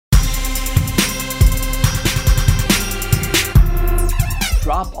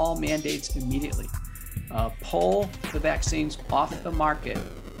drop all mandates immediately, pull the vaccines off the market,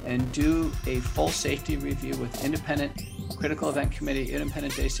 and do a full safety review with independent critical event committee,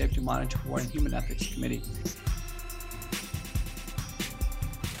 independent day safety monitor board, and human ethics committee.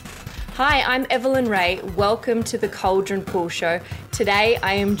 Hi, I'm Evelyn Ray. Welcome to the Caldron Pool Show. Today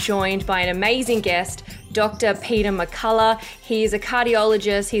I am joined by an amazing guest, Dr. Peter McCullough. He is a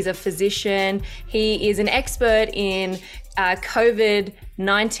cardiologist, he's a physician, he is an expert in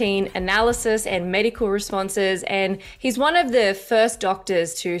COVID-19 analysis and medical responses, and he's one of the first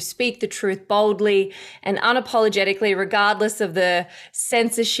doctors to speak the truth boldly and unapologetically, regardless of the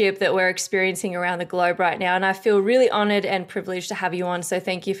censorship that we're experiencing around the globe right now. And I feel really honored and privileged to have you on, so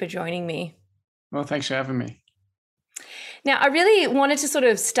thank you for joining me. Well, thanks for having me. Now, I really wanted to sort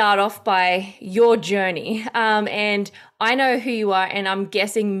of start off by your journey, and I know who you are, and I'm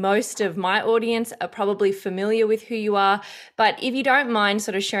guessing most of my audience are probably familiar with who you are, but if you don't mind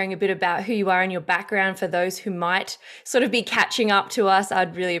sort of sharing a bit about who you are and your background for those who might sort of be catching up to us,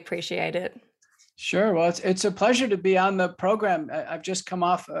 I'd really appreciate it. Sure. Well, it's a pleasure to be on the program. I've just come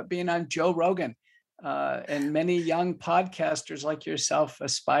off being on Joe Rogan, and many young podcasters like yourself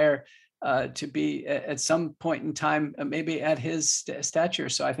aspire to be at some point in time, maybe at his stature.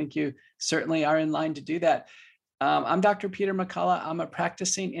 So I think you certainly are in line to do that. I'm Dr. Peter McCullough. I'm a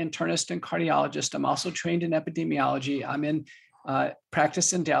practicing internist and cardiologist. I'm also trained in epidemiology. I'm in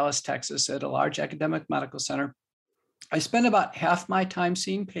practice in Dallas, Texas at a large academic medical center. I spend about half my time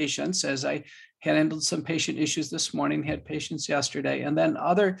seeing patients, as I handled some patient issues this morning, had patients yesterday, and then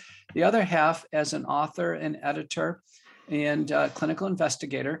the other half as an author and editor and clinical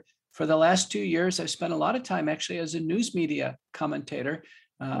investigator. For the last 2 years, I've spent a lot of time actually as a news media commentator.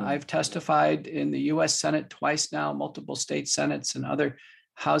 I've testified in the US Senate twice now, multiple state senates and other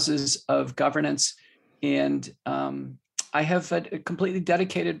houses of governance. And I have completely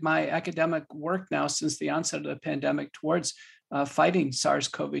dedicated my academic work now since the onset of the pandemic towards fighting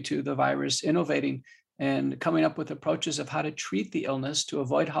SARS-CoV-2, the virus, innovating and coming up with approaches of how to treat the illness to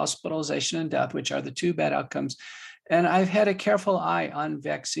avoid hospitalization and death, which are the two bad outcomes. And I've had a careful eye on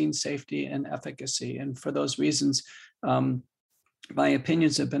vaccine safety and efficacy. And for those reasons, my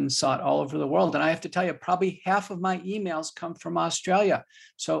opinions have been sought all over the world. And I have to tell you, probably half of my emails come from Australia.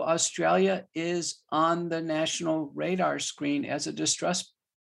 So Australia is on the national radar screen as a distress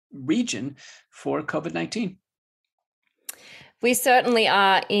region for COVID-19. We certainly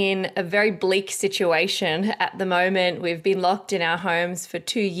are in a very bleak situation at the moment. We've been locked in our homes for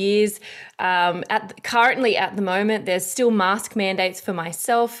 2 years. Currently at the moment, there's still mask mandates for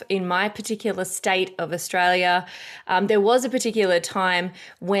myself in my particular state of Australia. There was a particular time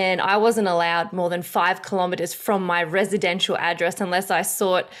when I wasn't allowed more than 5 kilometers from my residential address unless I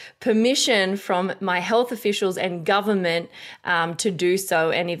sought permission from my health officials and government to do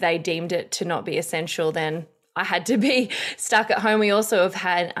so. And if they deemed it to not be essential, then I had to be stuck at home. We also have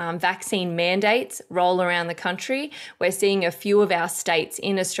had vaccine mandates roll around the country. We're seeing a few of our states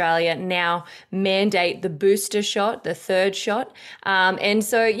in Australia now mandate the booster shot, the third shot. And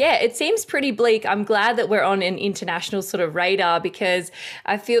so, yeah, it seems pretty bleak. I'm glad that we're on an international sort of radar because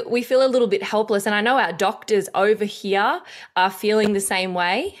we feel a little bit helpless. And I know our doctors over here are feeling the same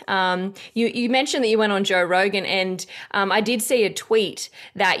way. You mentioned that you went on Joe Rogan, and I did see a tweet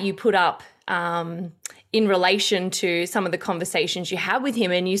that you put up in relation to some of the conversations you had with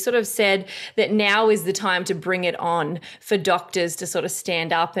him. And you sort of said that now is the time to bring it on for doctors to sort of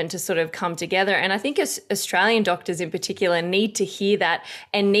stand up and to sort of come together. And I think Australian doctors in particular need to hear that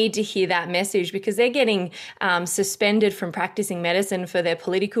and need to hear that message because they're getting suspended from practicing medicine for their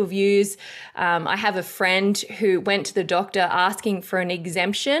political views. I have a friend who went to the doctor asking for an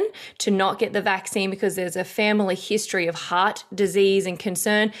exemption to not get the vaccine because there's a family history of heart disease and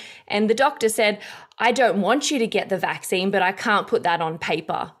concern. And the doctor said, I don't want you to get the vaccine, but I can't put that on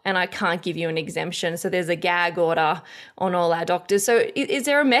paper and I can't give you an exemption. So there's a gag order on all our doctors. So is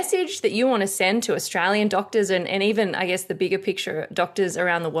there a message that you want to send to Australian doctors and even, I guess, the bigger picture doctors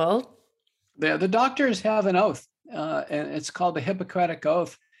around the world? The doctors have an oath, and it's called the Hippocratic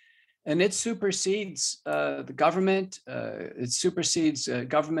Oath. And it supersedes the government. It supersedes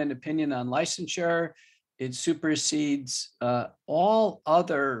government opinion on licensure. It supersedes all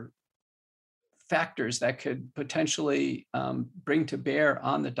other factors that could potentially bring to bear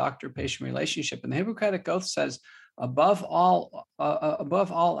on the doctor-patient relationship. And the Hippocratic Oath says, above all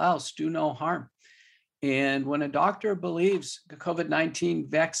else, do no harm. And when a doctor believes the COVID-19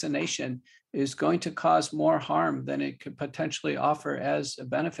 vaccination is going to cause more harm than it could potentially offer as a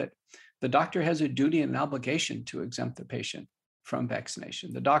benefit, the doctor has a duty and an obligation to exempt the patient from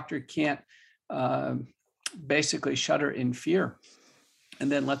vaccination. The doctor can't basically shudder in fear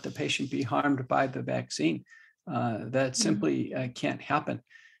and then let the patient be harmed by the vaccine. That simply can't happen.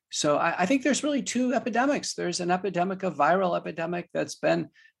 So I think there's really two epidemics. There's an epidemic, a viral epidemic that's been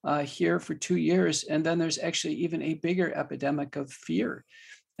here for 2 years. And then there's actually even a bigger epidemic of fear.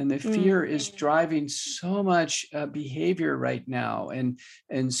 And the fear is driving so much behavior right now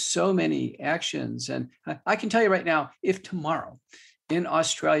and so many actions. And I can tell you right now, if tomorrow in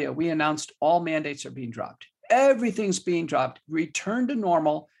Australia, we announced all mandates are being dropped, everything's being dropped, return to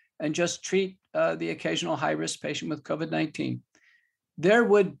normal, and just treat the occasional high-risk patient with COVID-19, there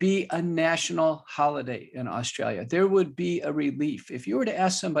would be a national holiday in Australia. There would be a relief. If you were to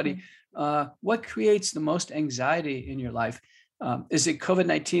ask somebody, what creates the most anxiety in your life? Is it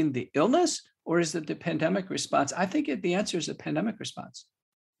COVID-19, the illness, or is it the pandemic response? I think the answer is the pandemic response.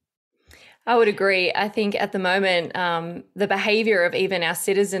 I would agree. I think at the moment, the behavior of even our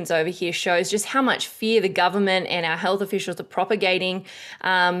citizens over here shows just how much fear the government and our health officials are propagating.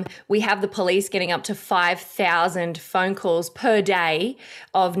 We have the police getting up to 5,000 phone calls per day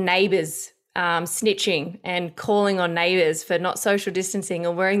of neighbours snitching and calling on neighbours for not social distancing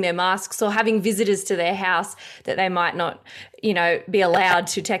or wearing their masks or having visitors to their house that they might not, be allowed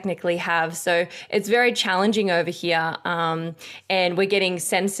to technically have. So it's very challenging over here. And we're getting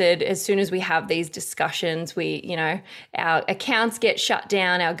censored as soon as we have these discussions. Our accounts get shut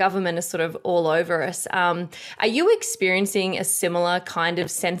down. Our government is sort of all over us. Are you experiencing a similar kind of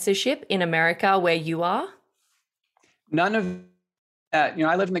censorship in America where you are? None of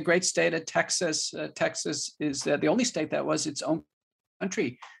I live in the great state of Texas. Texas is the only state that was its own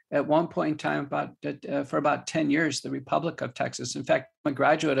country at one point in time, for about 10 years, the Republic of Texas. In fact, I'm a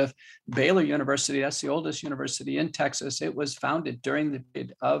graduate of Baylor University. That's the oldest university in Texas. It was founded during the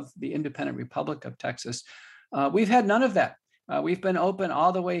period of the independent Republic of Texas. We've had none of that. We've been open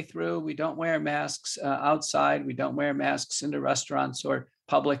all the way through. We don't wear masks outside. We don't wear masks into restaurants or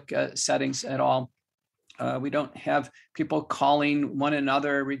public settings at all. We don't have people calling one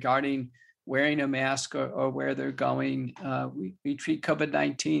another regarding wearing a mask or where they're going. We treat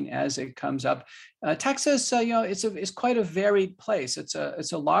COVID-19 as it comes up. Texas, it's quite a varied place. It's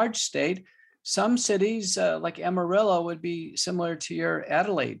a large state. Some cities like Amarillo would be similar to your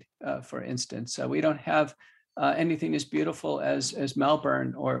Adelaide, for instance. We don't have anything as beautiful as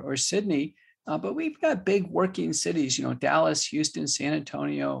Melbourne or Sydney, but we've got big working cities. Dallas, Houston, San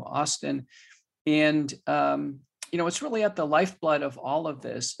Antonio, Austin. And, what's really at the lifeblood of all of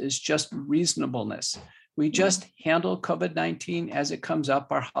this is just reasonableness. We just handle COVID-19 as it comes up.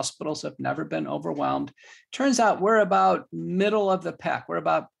 Our hospitals have never been overwhelmed. Turns out we're about middle of the pack. We're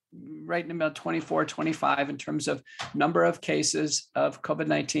about right in about 24, 25 in terms of number of cases of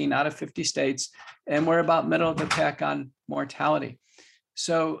COVID-19 out of 50 states. And we're about middle of the pack on mortality.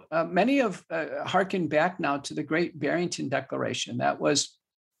 So many of harken back now to the Great Barrington Declaration that was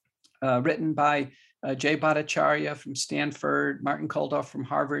written by Jay Bhattacharya from Stanford, Martin Kulldorff from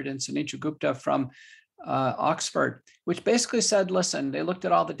Harvard, and Sunitra Gupta from Oxford, which basically said, listen, they looked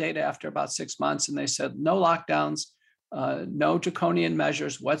at all the data after about 6 months and they said, no lockdowns, no draconian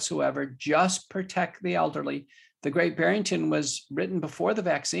measures whatsoever, just protect the elderly. The Great Barrington was written before the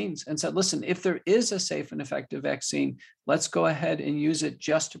vaccines and said, listen, if there is a safe and effective vaccine, let's go ahead and use it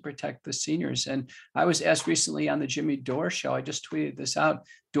just to protect the seniors. And I was asked recently on the Jimmy Dore show, I just tweeted this out,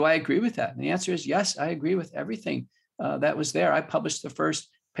 do I agree with that? And the answer is yes, I agree with everything that was there. I published the first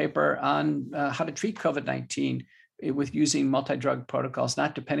paper on how to treat COVID-19 with using multi-drug protocols,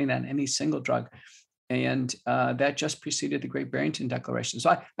 not depending on any single drug. And that just preceded the Great Barrington Declaration.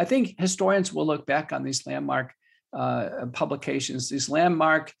 So I think historians will look back on these landmark publications, these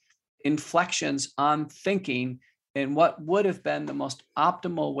landmark inflections on thinking and what would have been the most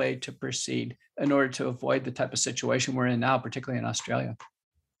optimal way to proceed in order to avoid the type of situation we're in now, particularly in Australia.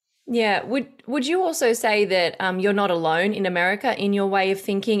 Yeah. Would you also say that you're not alone in America in your way of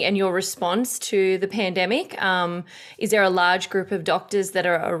thinking and your response to the pandemic? Is there a large group of doctors that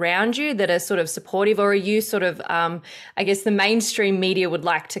are around you that are sort of supportive, or are you sort of, I guess the mainstream media would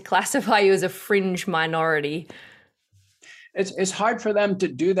like to classify you as a fringe minority? It's hard for them to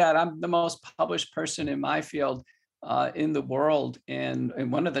do that. I'm the most published person in my field in the world, and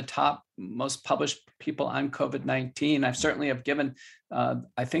one of the top most published people on COVID-19. I certainly have given,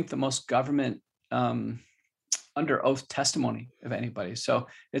 I think, the most government under oath testimony of anybody. So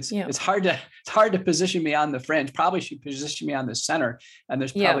it's hard to position me on the fringe. Probably should position me on the center, and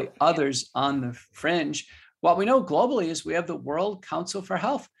there's probably others on the fringe. What we know globally is we have the World Council for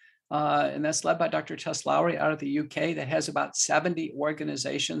Health. And that's led by Dr. Tess Lowry out of the UK, that has about 70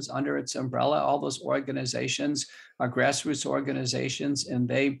 organizations under its umbrella. All those organizations are grassroots organizations, and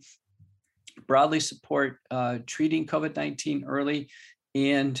they broadly support treating COVID-19 early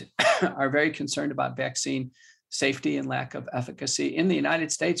and are very concerned about vaccine safety and lack of efficacy. In the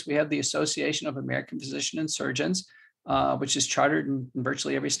United States, we have the Association of American Physicians and Surgeons, which is chartered in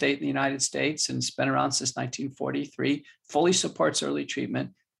virtually every state in the United States and has been around since 1943, fully supports early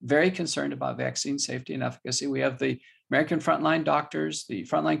treatment, very concerned about vaccine safety and efficacy. We have the American Frontline Doctors, the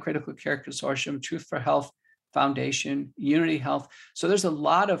Frontline Critical Care Consortium, Truth for Health Foundation, Unity Health. So there's a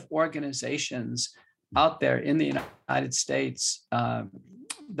lot of organizations out there in the United States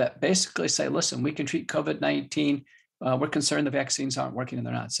that basically say, listen, we can treat COVID-19. We're concerned the vaccines aren't working and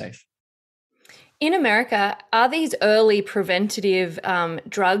they're not safe. In America, are these early preventative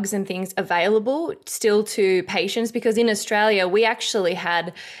drugs and things available still to patients? Because in Australia, we actually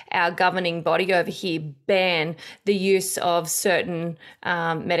had our governing body over here ban the use of certain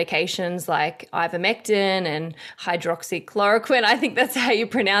medications like ivermectin and hydroxychloroquine. I think that's how you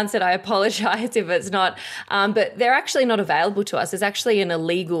pronounce it. I apologize if it's not. But they're actually not available to us. It's actually an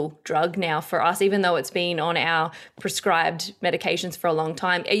illegal drug now for us, even though it's been on our prescribed medications for a long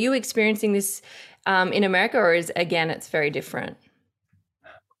time. Are you experiencing this in America, or it's very different?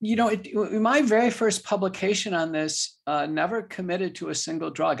 My very first publication on this never committed to a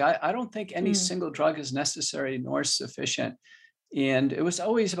single drug. I don't think any single drug is necessary nor sufficient. And it was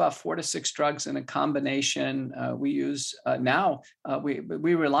always about 4 to 6 drugs in a combination. We use now, we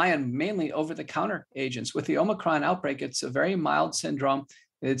rely on mainly over-the-counter agents. With the Omicron outbreak, it's a very mild syndrome.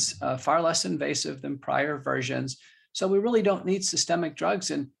 It's far less invasive than prior versions. So we really don't need systemic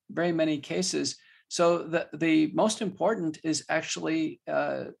drugs in very many cases. So the most important is actually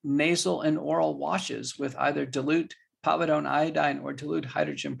nasal and oral washes with either dilute povidone iodine or dilute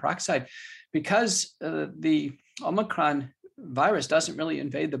hydrogen peroxide, because the Omicron virus doesn't really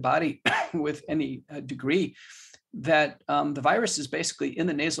invade the body with any degree. That the virus is basically in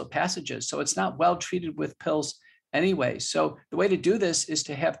the nasal passages, so it's not well treated with pills anyway. So the way to do this is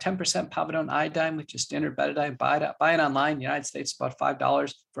to have 10% povidone iodine, which is standard betadine. Buy it online. In the United States, about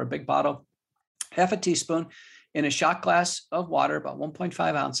 $5 for a big bottle. Half a teaspoon in a shot glass of water, about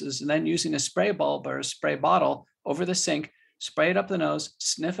 1.5 ounces, and then using a spray bulb or a spray bottle over the sink, spray it up the nose,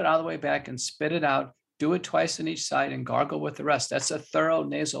 sniff it all the way back and spit it out. Do it twice on each side and gargle with the rest. That's a thorough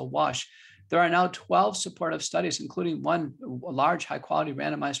nasal wash. There are now 12 supportive studies, including one large, high-quality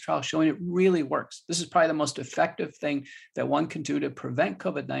randomized trial showing it really works. This is probably the most effective thing that one can do to prevent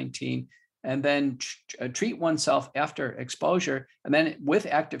COVID-19 and then treat oneself after exposure. And then with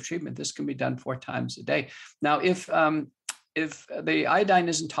active treatment, this can be done 4 times a day. Now, if the iodine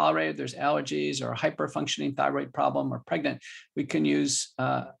isn't tolerated, there's allergies or a hyperfunctioning thyroid problem or pregnant, we can use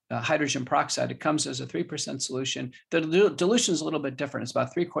hydrogen peroxide. It comes as a 3% solution. The dilution is a little bit different. It's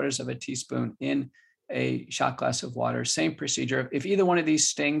about 3/4 of a teaspoon in a shot glass of water. Same procedure. If either one of these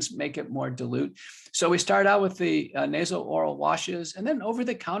stings, make it more dilute. So we start out with the nasal oral washes, and then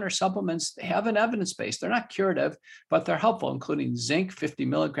over-the-counter supplements. They have an evidence base. They're not curative, but they're helpful, including zinc, 50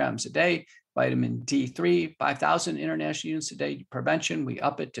 milligrams a day, vitamin D3, 5,000 international units a day. Prevention, we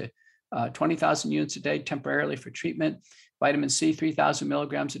up it to 20,000 units a day temporarily for treatment. Vitamin C, 3,000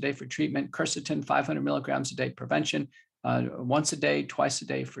 milligrams a day for treatment. Quercetin, 500 milligrams a day prevention. Once a day, twice a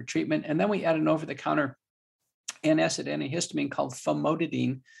day for treatment. And then we add an over-the-counter antacid antihistamine called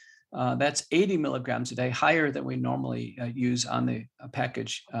famotidine. That's 80 milligrams a day, higher than we normally use on the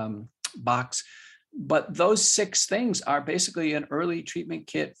package box. But those 6 things are basically an early treatment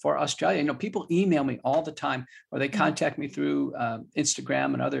kit for Australia. People email me all the time, or they contact me through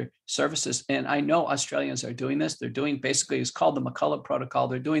Instagram and other services. And I know Australians are doing this. They're doing basically, it's called the McCullough protocol.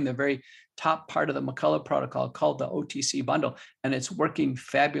 They're doing the very top part of the McCullough protocol called the OTC bundle, and it's working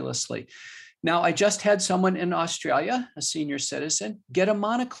fabulously. Now, I just had someone in Australia, a senior citizen, get a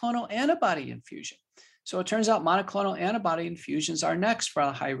monoclonal antibody infusion. So it turns out monoclonal antibody infusions are next for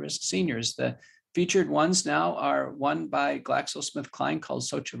high-risk seniors. The featured ones now are one by GlaxoSmithKline called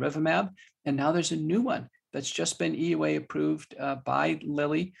sotorivimab, and now there's a new one that's just been EUA approved by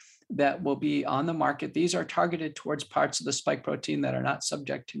Lilly that will be on the market. These are targeted towards parts of the spike protein that are not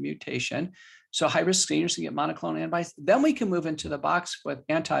subject to mutation. So high-risk seniors can get monoclonal antibodies. Then we can move into the box with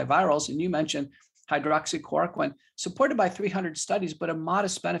antivirals. And you mentioned hydroxychloroquine, supported by 300 studies, but a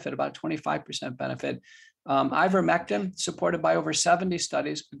modest benefit, about 25% benefit. Ivermectin, supported by over 70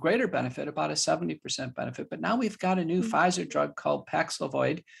 studies, greater benefit, about a 70% benefit. But now we've got a new Pfizer drug called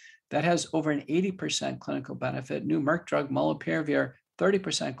Paxlovid that has over an 80% clinical benefit. New Merck drug, molnupiravir,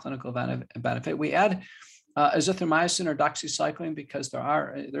 30% clinical benefit. We add azithromycin or doxycycline because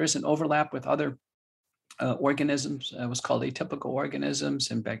there is an overlap with other organisms. It was called atypical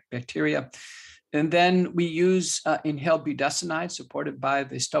organisms and bacteria. And then we use inhaled budesonide, supported by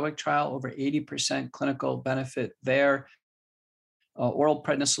the STOIC trial, over 80% clinical benefit there. Oral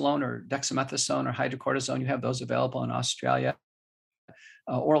prednisolone or dexamethasone or hydrocortisone, you have those available in Australia.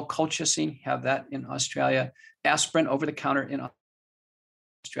 Oral colchicine, have that in Australia. Aspirin over the counter in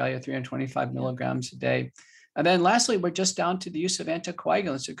Australia, 325 milligrams a day. And then lastly, we're just down to the use of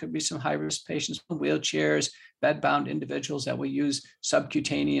anticoagulants. There could be some high-risk patients, wheelchairs, bed-bound individuals that will use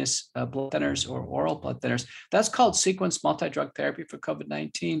subcutaneous blood thinners or oral blood thinners. That's called sequence multi-drug therapy for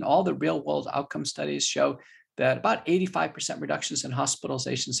COVID-19. All the real-world outcome studies show that about 85% reductions in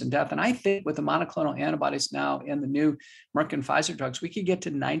hospitalizations and death. And I think with the monoclonal antibodies now and the new Merck and Pfizer drugs, we could get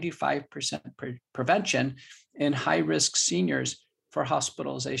to 95% prevention in high-risk seniors for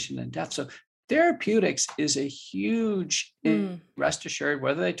hospitalization and death. So therapeutics is a huge, rest assured,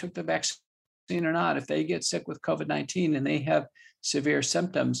 whether they took the vaccine or not, if they get sick with COVID-19 and they have severe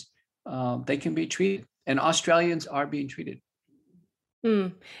symptoms, they can be treated. And Australians are being treated.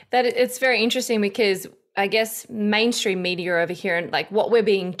 That it's very interesting because I guess mainstream media over here and like what we're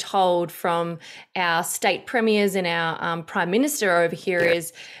being told from our state premiers and our prime minister over here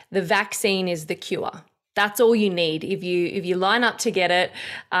is the vaccine is the cure. That's all you need. If you line up to get it,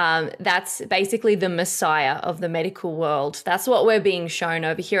 that's basically the messiah of the medical world. That's what we're being shown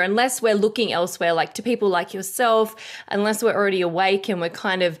over here. Unless we're looking elsewhere, like to people like yourself, unless we're already awake and we're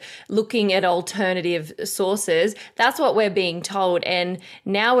kind of looking at alternative sources, that's what we're being told. And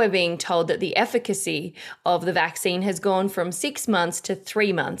now we're being told that the efficacy of the vaccine has gone from 6 months to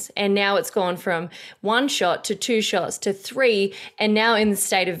 3 months. And now it's gone from 1 shot to 2 shots to 3. And now in the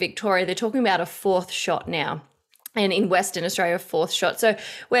state of Victoria, they're talking about a 4th shot now, and in Western Australia, 4th shot. So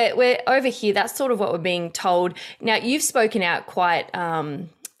we're over here. That's sort of what we're being told. Now, you've spoken out quite,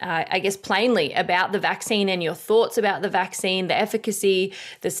 I guess, plainly about the vaccine and your thoughts about the vaccine, the efficacy,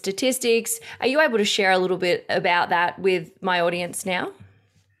 the statistics. Are you able to share a little bit about that with my audience now?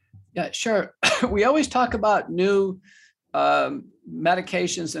 Yeah, sure. We always talk about new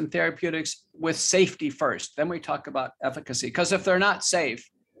medications and therapeutics with safety first. Then we talk about efficacy, because if they're not safe,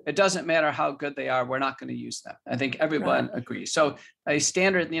 it doesn't matter how good they are, we're not going to use them. I think everyone agrees. So a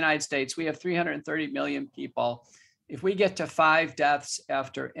standard in the United States, we have 330 million people. If we get to 5 deaths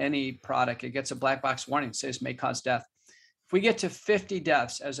after any product, it gets a black box warning, says may cause death. If we get to 50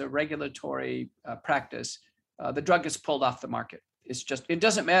 deaths as a regulatory practice, the drug gets pulled off the market. It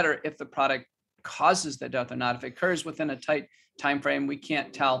doesn't matter if the product causes the death or not. If it occurs within a tight time frame, we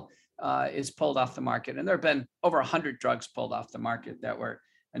can't tell, is pulled off the market. And there have been over 100 drugs pulled off the market that were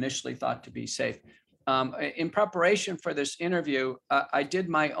initially thought to be safe. In preparation for this interview, I did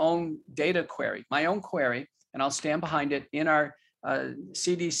my own data query, and I'll stand behind it in our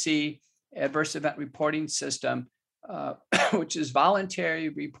CDC adverse event reporting system, which is voluntary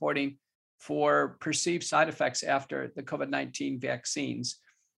reporting for perceived side effects after the COVID-19 vaccines.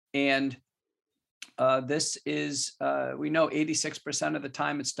 And this is, we know 86% of the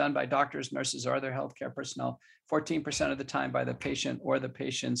time it's done by doctors, nurses, or other healthcare personnel, 14% of the time by the patient or the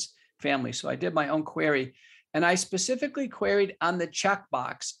patient's family. So I did my own query, and I specifically queried on the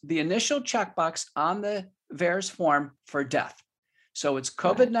checkbox, the initial checkbox on the VAERS form for death. So it's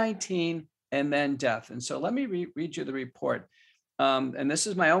COVID-19 and then death. And so let me read you the report. And this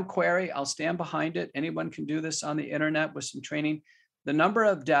is my own query. I'll stand behind it. Anyone can do this on the internet with some training. The number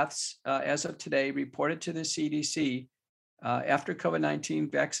of deaths as of today reported to the CDC after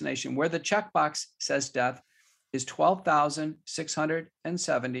COVID-19 vaccination, where the checkbox says death, is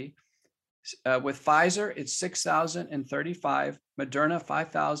 12,670. With Pfizer, it's 6,035. Moderna,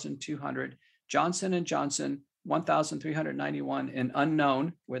 5,200. Johnson & Johnson, 1,391. And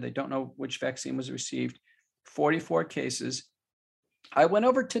unknown, where they don't know which vaccine was received, 44 cases. I went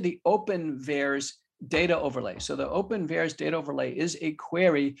over to the Open VAERS data overlay. So the Open VAERS data overlay is a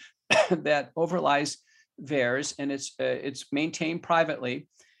query that overlies VAERS, and it's maintained privately,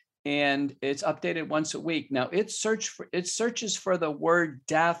 and it's updated once a week. Now it searches for the word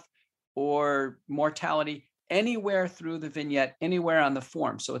death or mortality anywhere through the vignette, anywhere on the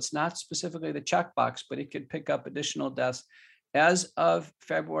form. So it's not specifically the checkbox, but it could pick up additional deaths. As of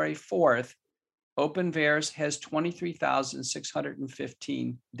February 4th, Open VAERS has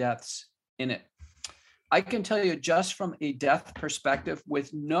 23,615 deaths in it. I can tell you just from a death perspective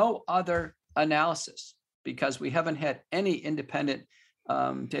with no other analysis, because we haven't had any independent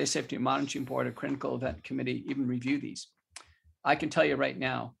Data Safety Monitoring Board or Critical Event Committee even review these. I can tell you right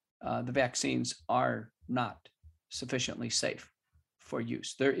now, the vaccines are not sufficiently safe for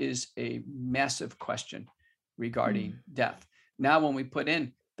use. There is a massive question regarding death. Now, when we put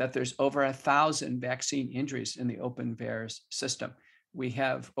in that there's over 1,000 vaccine injuries in the Open VAERS system, we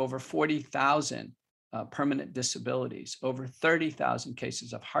have over 40,000 permanent disabilities, over 30,000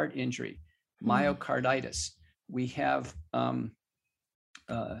 cases of heart injury, myocarditis. We have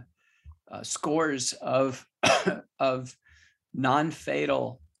scores of of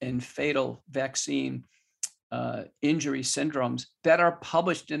non-fatal and fatal vaccine injury syndromes that are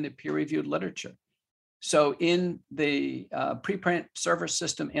published in the peer-reviewed literature. So in the preprint server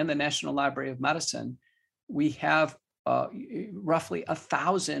system and the National Library of Medicine, we have roughly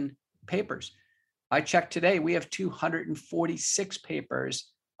 1,000 papers. I checked today, we have 246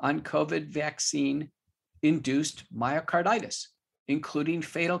 papers on COVID vaccine-induced myocarditis, including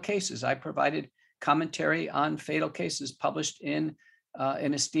fatal cases. I provided commentary on fatal cases published in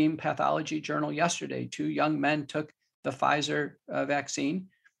an esteemed pathology journal yesterday. 2 young men took the Pfizer vaccine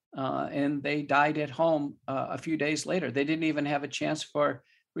and they died at home a few days later. They didn't even have a chance for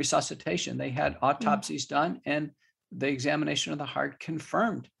resuscitation. They had autopsies done and the examination of the heart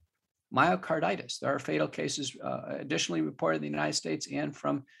confirmed myocarditis. There are fatal cases additionally reported in the United States and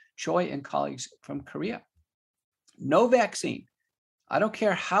from Choi and colleagues from Korea. No vaccine, I don't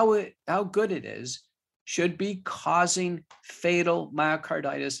care how good it is, should be causing fatal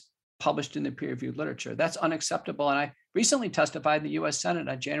myocarditis published in the peer-reviewed literature. That's unacceptable. And I recently testified in the US Senate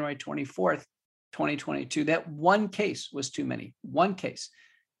on January 24th, 2022, that one case was too many, one case,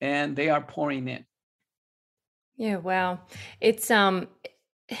 and they are pouring in. Yeah, wow.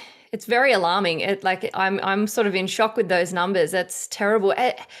 It's very alarming. I'm sort of in shock with those numbers. That's terrible.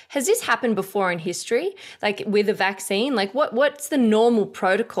 Has this happened before in history, like with a vaccine? Like what's the normal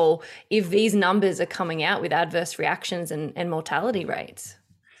protocol if these numbers are coming out with adverse reactions and mortality rates?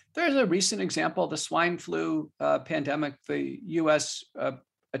 There's a recent example, the swine flu pandemic, the US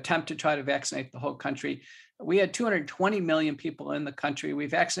attempt to try to vaccinate the whole country. We had 220 million people in the country. We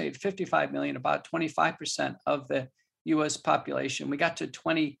vaccinated 55 million, about 25% of the US population. We got to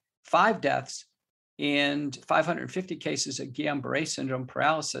 25 deaths and 550 cases of Guillain-Barré syndrome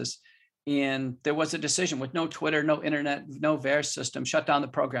paralysis. And there was a decision with no Twitter, no internet, no VAERS system, shut down the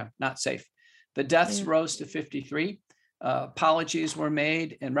program, not safe. The deaths rose to 53. Apologies were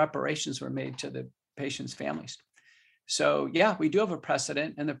made and reparations were made to the patients' families. So yeah, we do have a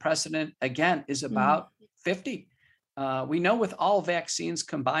precedent, and the precedent again is about 50. We know with all vaccines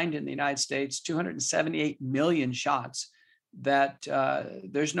combined in the United States, 278 million shots, that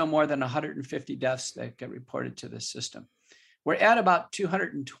there's no more than 150 deaths that get reported to the system. We're at about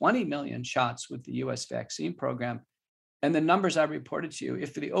 220 million shots with the US vaccine program. And the numbers I reported to you,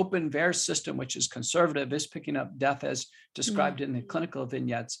 if the open VAERS system, which is conservative, is picking up death as described in the clinical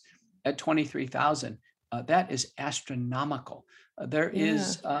vignettes at 23,000, that is astronomical. There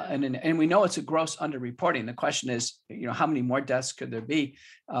is, and we know it's a gross underreporting. The question is, how many more deaths could there be?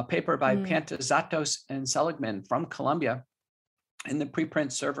 A paper by Pantazatos and Seligman from Columbia in the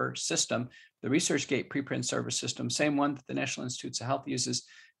preprint server system, the ResearchGate preprint server system, same one that the National Institutes of Health uses,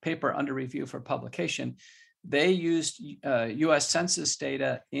 paper under review for publication. They used US Census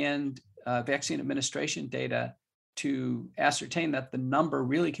data and vaccine administration data to ascertain that the number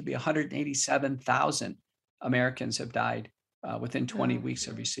really could be 187,000 Americans have died within 20 weeks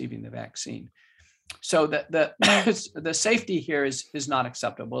of receiving the vaccine. So the safety here is not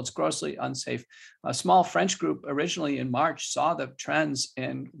acceptable. It's grossly unsafe. A small French group originally in March saw the trends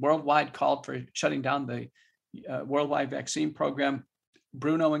and worldwide called for shutting down the worldwide vaccine program.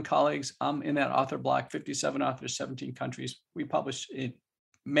 Bruno and colleagues, in that author block, 57 authors, 17 countries. We published in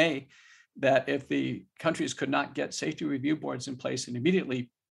May that if the countries could not get safety review boards in place and immediately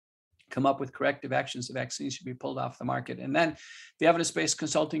come up with corrective actions, the vaccines should be pulled off the market. And then the evidence-based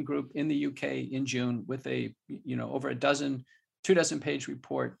consulting group in the UK in June with a, over 24 page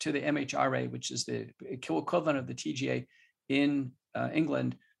report to the MHRA, which is the equivalent of the TGA in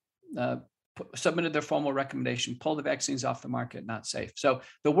England, submitted their formal recommendation, pull the vaccines off the market, not safe. So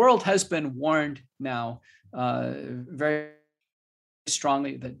the world has been warned now very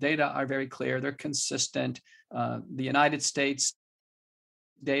strongly. The data are very clear. They're consistent. The United States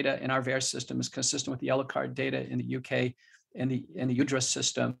data in our VAERS system is consistent with the yellow card data in the UK and the UDRA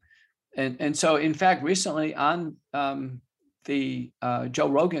system. And so, in fact, recently on the Joe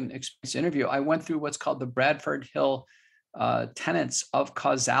Rogan Experience interview, I went through what's called the Bradford Hill tenets of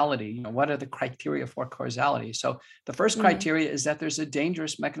causality. What are the criteria for causality? So the first criteria is that there's a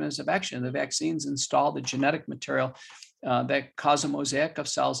dangerous mechanism of action. The vaccines install the genetic material that cause a mosaic of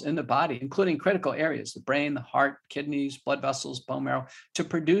cells in the body, including critical areas, the brain, the heart, kidneys, blood vessels, bone marrow, to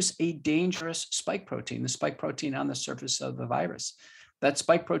produce a dangerous spike protein, the spike protein on the surface of the virus. That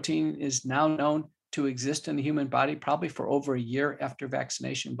spike protein is now known to exist in the human body probably for over a year after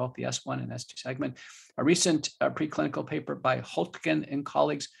vaccination, both the S1 and S2 segment. A recent preclinical paper by Holtgen and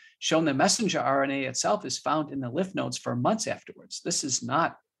colleagues shown the messenger RNA itself is found in the lymph nodes for months afterwards. This is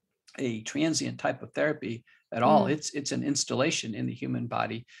not a transient type of therapy. at all. It's an installation in the human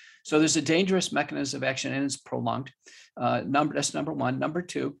body. So there's a dangerous mechanism of action, and it's prolonged. That's number one. Number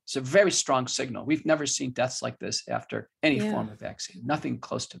two, it's a very strong signal. We've never seen deaths like this after any form of vaccine, nothing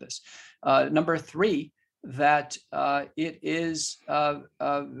close to this. Number three, that it is,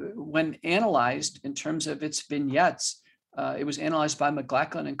 when analyzed in terms of its vignettes, it was analyzed by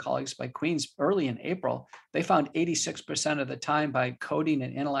McCullough and colleagues by Queens early in April. They found 86% of the time, by coding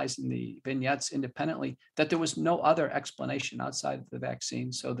and analyzing the vignettes independently, that there was no other explanation outside of the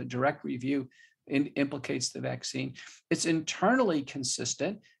vaccine. So the direct review implicates the vaccine. It's internally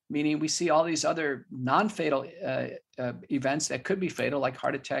consistent, meaning we see all these other non-fatal events that could be fatal, like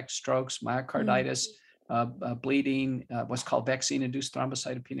heart attacks, strokes, myocarditis, bleeding, what's called vaccine-induced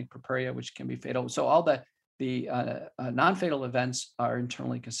thrombocytopenic purpura, which can be fatal. So all the non-fatal events are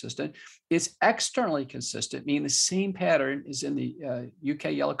internally consistent. It's externally consistent, meaning the same pattern is in the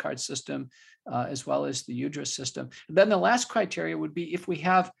UK yellow card system, as well as the UDRA system. And then the last criteria would be if we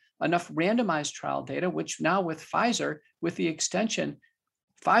have enough randomized trial data, which now with Pfizer, with the extension,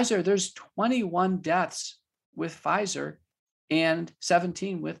 Pfizer, there's 21 deaths with Pfizer and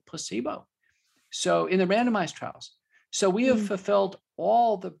 17 with placebo. So in the randomized trials. So we have fulfilled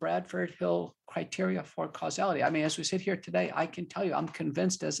all the Bradford Hill criteria for causality. I mean, as we sit here today, I can tell you, I'm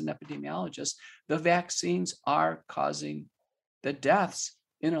convinced as an epidemiologist, the vaccines are causing the deaths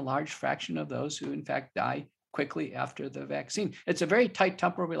in a large fraction of those who in fact die quickly after the vaccine. It's a very tight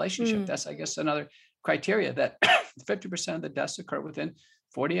temporal relationship. That's, I guess, another criteria, that 50% of the deaths occur within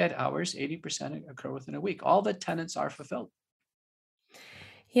 48 hours, 80% occur within a week. All the tenets are fulfilled.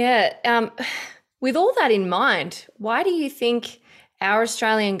 Yeah. With all that in mind, why do you think our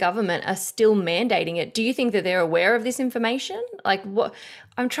Australian government are still mandating it? Do you think that they're aware of this information? Like, what?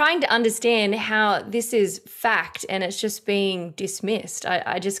 I'm trying to understand how this is fact and it's just being dismissed.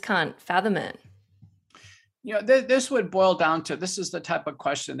 I just can't fathom it. You know, this would boil down to, this is the type of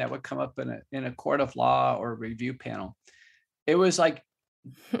question that would come up in a court of law or review panel. It was like,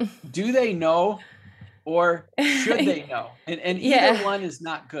 do they know or should they know? And either one is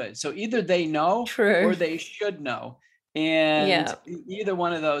not good. So either they know or they should know. And either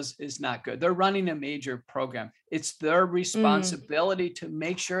one of those is not good. They're running a major program. It's their responsibility to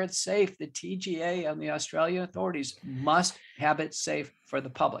make sure it's safe. The TGA and the Australian authorities must have it safe for the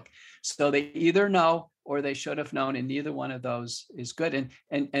public. So they either know or they should have known, and neither one of those is good. And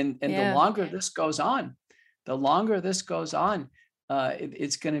the longer this goes on,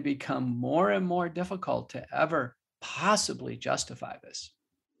 it's going to become more and more difficult to ever possibly justify this.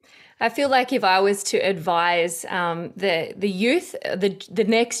 I feel like if I was to advise the youth, the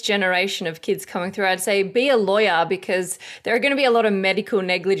next generation of kids coming through, I'd say be a lawyer, because there are going to be a lot of medical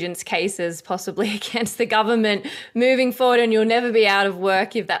negligence cases possibly against the government moving forward, and you'll never be out of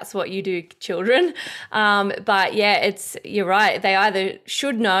work if that's what you do, children. But yeah, you're right. They either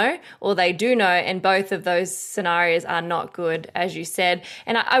should know or they do know, and both of those scenarios are not good, as you said.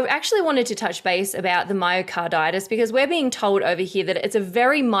 And I actually wanted to touch base about the myocarditis, because we're being told over here that it's a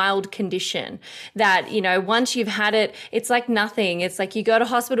very mild condition, that, you know, once you've had it, it's like nothing. It's like you go to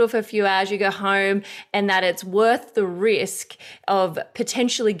hospital for a few hours, you go home, and that it's worth the risk of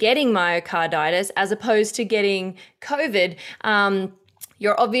potentially getting myocarditis as opposed to getting COVID.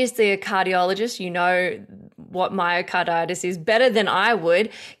 You're obviously a cardiologist. You know what myocarditis is better than I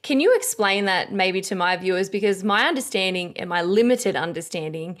would. Can you explain that maybe to my viewers? Because my understanding, and my limited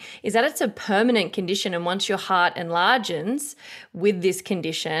understanding, is that it's a permanent condition, and once your heart enlarges with this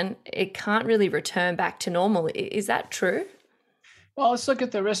condition, it can't really return back to normal. Is that true? Well, let's look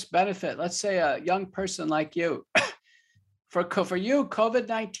at the risk benefit. Let's say a young person like you. For you,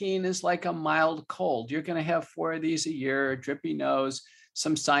 COVID-19 is like a mild cold. You're going to have 4 of these a year, a drippy nose,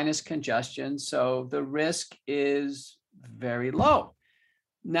 some sinus congestion. So the risk is very low.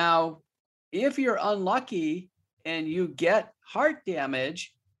 Now, if you're unlucky and you get heart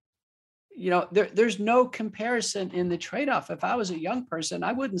damage, you know, there's no comparison in the trade-off. If I was a young person,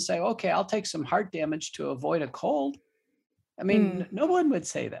 I wouldn't say, okay, I'll take some heart damage to avoid a cold. I mean, no one would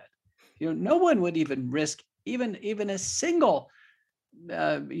say that. You know, no one would even risk even a single,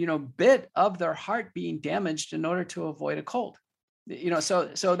 bit of their heart being damaged in order to avoid a cold. You know,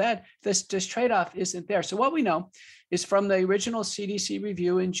 so that this trade-off isn't there. So what we know is from the original CDC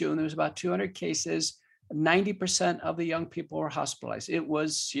review in June, there was about 200 cases. 90% of the young people were hospitalized. It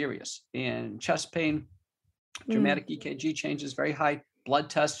was serious, and chest pain, dramatic EKG changes, very high blood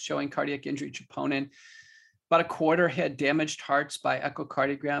tests showing cardiac injury, troponin. About a quarter had damaged hearts by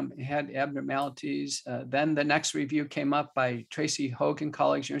echocardiogram, had abnormalities. Then the next review came up by Tracy Hogan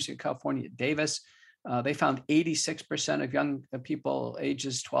colleagues, University of California at Davis. They found 86% of young people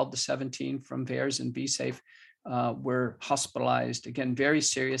ages 12 to 17 from VAERS and BSafe were hospitalized. Again, very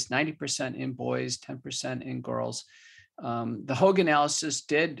serious, 90% in boys, 10% in girls. The Hoag analysis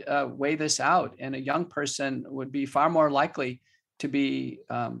did weigh this out, and a young person would be far more likely to be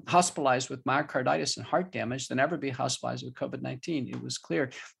hospitalized with myocarditis and heart damage than ever be hospitalized with COVID-19. It was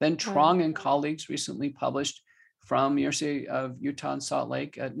clear. Then Trong and colleagues recently published from University of Utah and Salt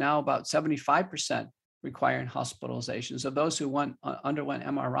Lake, now about 75% requiring hospitalizations. Of those who underwent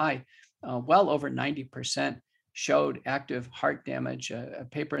MRI, well over 90% showed active heart damage. A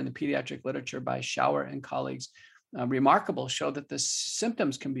paper in the pediatric literature by Schauer and colleagues, remarkable, showed that the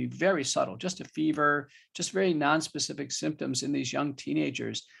symptoms can be very subtle, just a fever, just very non-specific symptoms in these young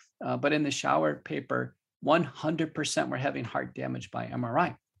teenagers. But in the Schauer paper, 100% were having heart damage by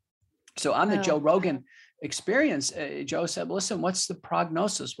MRI. So on the Joe Rogan experience, Joe said, listen, what's the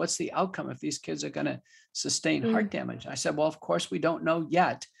prognosis? What's the outcome if these kids are going to sustain heart damage? I said, well, of course, we don't know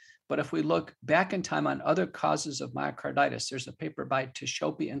yet. But if we look back in time on other causes of myocarditis, there's a paper by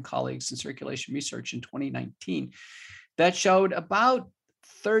Tishopi and colleagues in Circulation Research in 2019 that showed about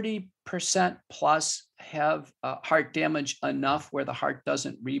 30% plus have heart damage enough where the heart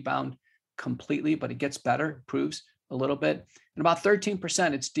doesn't rebound completely, but it gets better, improves a little bit. And about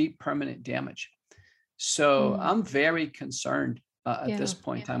 13%, it's deep permanent damage. So I'm very concerned at this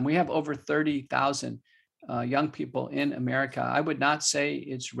point in time. We have over 30,000 young people in America. I would not say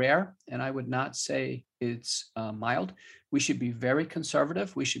it's rare, and I would not say it's mild. We should be very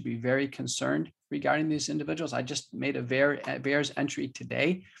conservative. We should be very concerned regarding these individuals. I just made a VAERS entry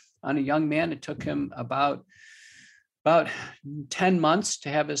today on a young man. It took him about 10 months to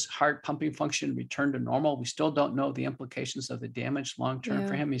have his heart pumping function return to normal. We still don't know the implications of the damage long-term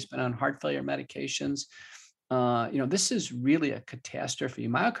for him. He's been on heart failure medications. This is really a catastrophe.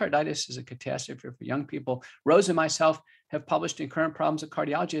 Myocarditis is a catastrophe for young people. Rose and myself have published in Current Problems of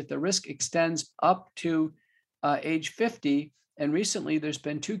Cardiology that the risk extends up to age 50. And recently there's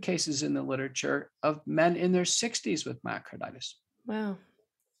been 2 cases in the literature of men in their 60s with myocarditis. Wow.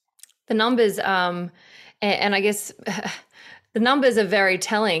 The numbers, and I guess the numbers are very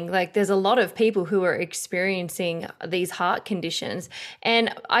telling. Like, there's a lot of people who are experiencing these heart conditions.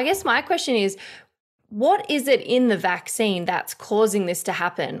 And I guess my question is, what is it in the vaccine that's causing this to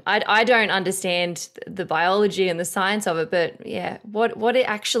happen? I don't understand the biology and the science of it, but yeah, what it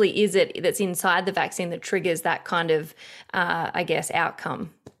actually is it that's inside the vaccine that triggers that kind of,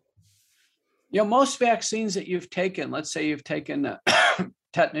 outcome? Most vaccines that you've taken, let's say you've taken a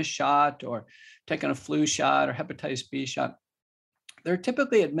tetanus shot or taken a flu shot or hepatitis B shot, they're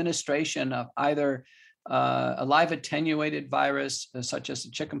typically administration of either a live attenuated virus, such as the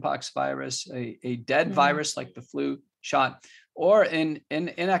chickenpox virus, a dead virus like the flu shot, or an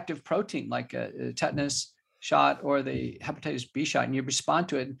inactive protein like a tetanus shot or the hepatitis B shot, and you respond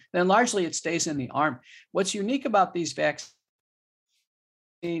to it. And then largely it stays in the arm. What's unique about these vaccines,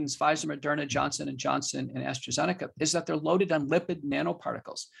 Pfizer, Moderna, Johnson & Johnson, and AstraZeneca, is that they're loaded on lipid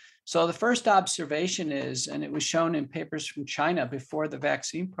nanoparticles. So the first observation is, and it was shown in papers from China before the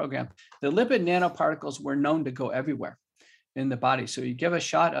vaccine program, the lipid nanoparticles were known to go everywhere in the body. So you give a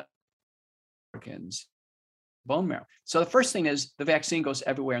shot of organs, bone marrow. So the first thing is the vaccine goes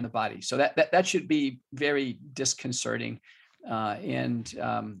everywhere in the body. So that should be very disconcerting, right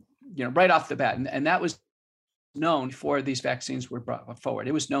off the bat. And that was known before these vaccines were brought forward.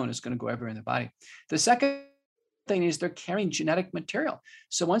 It was known it's going to go everywhere in the body. The second thing is they're carrying genetic material.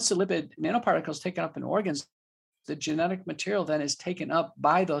 So once the lipid nanoparticle is taken up in organs, the genetic material then is taken up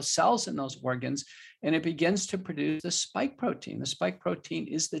by those cells in those organs, and it begins to produce the spike protein. The spike protein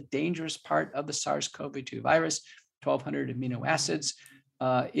is the dangerous part of the SARS-CoV-2 virus, 1,200 amino acids.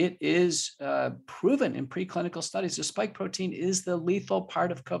 It is proven in preclinical studies, the spike protein is the lethal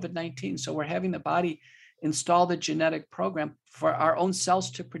part of COVID-19. So we're having the body install the genetic program for our own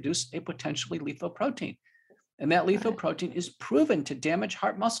cells to produce a potentially lethal protein. And that lethal protein is proven to damage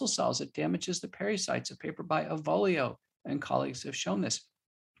heart muscle cells. It damages the pericytes. A paper by Avolio and colleagues have shown this.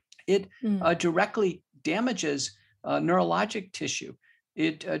 It directly damages neurologic tissue.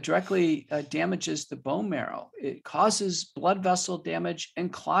 It directly damages the bone marrow. It causes blood vessel damage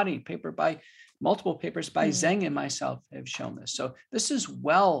and clotting. Multiple papers by Zheng and myself have shown this. So this is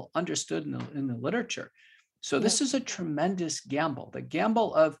well understood in the literature. So this is a tremendous gamble. The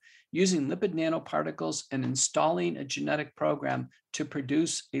gamble of using lipid nanoparticles and installing a genetic program to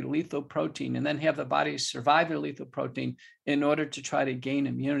produce a lethal protein and then have the body survive their lethal protein in order to try to gain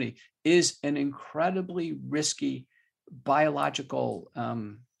immunity is an incredibly risky biological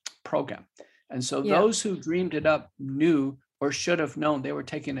program. And so those who dreamed it up knew or should have known they were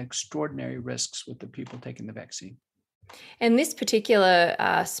taking extraordinary risks with the people taking the vaccine. And this particular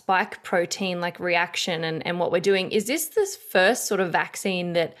spike protein like reaction and what we're doing, is this the first sort of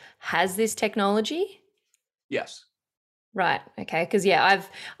vaccine that has this technology? Yes. Right. Okay. Because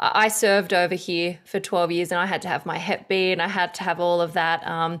I served over here for 12 years and I had to have my Hep B and I had to have all of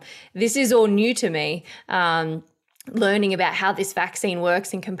that. This is all new to me. Learning about how this vaccine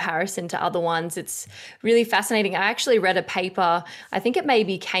works in comparison to other ones. It's really fascinating. I actually read a paper, I think it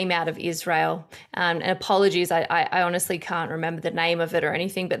maybe came out of Israel, and apologies, I honestly can't remember the name of it or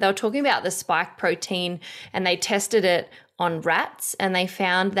anything, but they were talking about the spike protein and they tested it on rats and they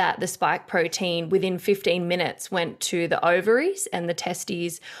found that the spike protein within 15 minutes went to the ovaries and the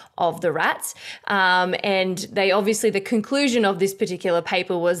testes of the rats. And they obviously, the conclusion of this particular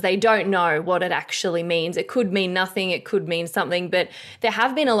paper was they don't know what it actually means. It could mean nothing, it could mean something, but there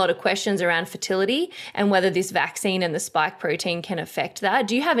have been a lot of questions around fertility and whether this vaccine and the spike protein can affect that.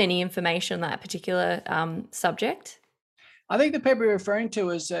 Do you have any information on that particular subject? I think the paper you're referring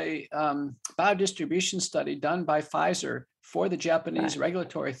to is a biodistribution study done by Pfizer for the Japanese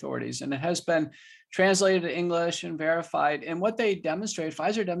regulatory authorities, and it has been translated to English and verified. And what they demonstrated,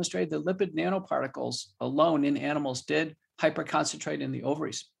 Pfizer demonstrated that lipid nanoparticles alone in animals did hyperconcentrate in the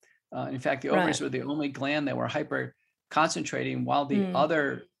ovaries. In fact, the ovaries were the only gland that were hyperconcentrating, while the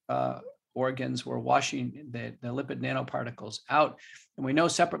other organs were washing the lipid nanoparticles out. And we know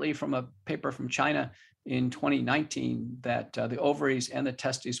separately from a paper from China in 2019 that the ovaries and the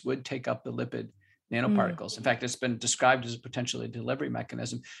testes would take up the lipid nanoparticles. In fact, it's been described as a potentially delivery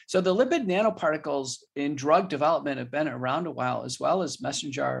mechanism. So the lipid nanoparticles in drug development have been around a while, as well as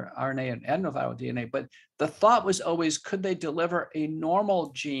messenger RNA and adenoviral DNA. But the thought was always, could they deliver a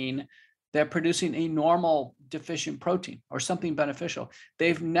normal gene that producing a normal deficient protein or something beneficial?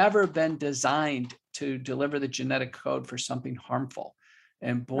 They've never been designed to deliver the genetic code for something harmful.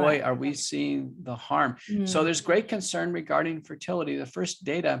 And boy, are we seeing the harm. So there's great concern regarding fertility. The first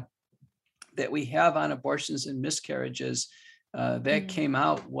data that we have on abortions and miscarriages that came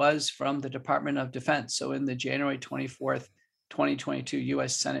out was from the Department of Defense. So in the January 24th, 2022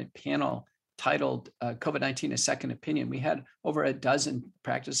 US Senate panel titled COVID-19 a Second Opinion, we had over a dozen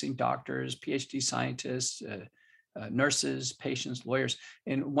practicing doctors, PhD scientists, nurses, patients, lawyers.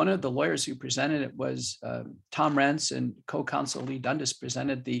 And one of the lawyers who presented it was Tom Rentz, and co-counsel Lee Dundas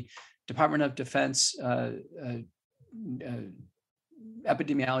presented the Department of Defense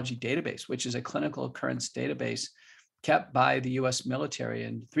epidemiology database, which is a clinical occurrence database kept by the US military.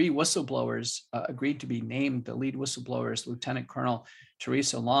 And 3 whistleblowers agreed to be named. The lead whistleblower is Lieutenant Colonel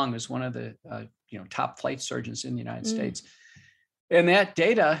Teresa Long, who's one of the top flight surgeons in the United States. And that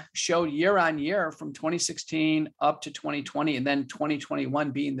data showed year on year from 2016 up to 2020, and then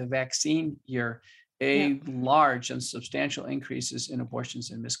 2021 being the vaccine year, large and substantial increases in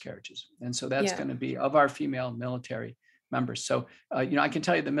abortions and miscarriages. And so that's going to be of our female military members. So, I can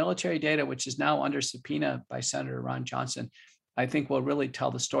tell you the military data, which is now under subpoena by Senator Ron Johnson, I think will really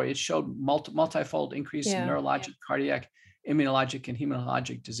tell the story. It showed multifold increase in neurologic, cardiac, immunologic, and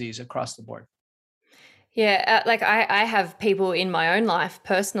hematologic disease across the board. Yeah, like I have people in my own life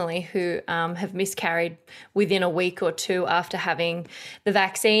personally who have miscarried within a week or two after having the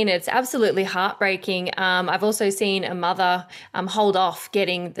vaccine. It's absolutely heartbreaking. I've also seen a mother hold off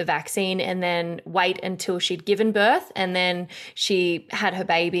getting the vaccine and then wait until she'd given birth, and then she had her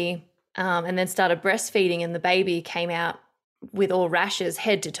baby and then started breastfeeding, and the baby came out with all rashes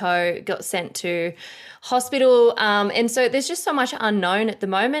head to toe, got sent to hospital. And so there's just so much unknown at the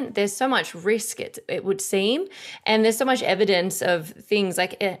moment. There's so much risk, it would seem. And there's so much evidence of things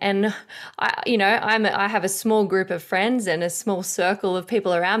like, and I have a small group of friends and a small circle of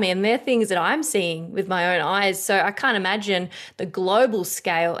people around me, and they're things that I'm seeing with my own eyes. So I can't imagine the global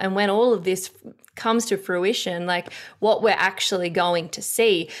scale and when all of this comes to fruition, like what we're actually going to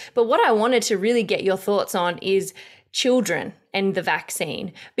see. But what I wanted to really get your thoughts on is children and the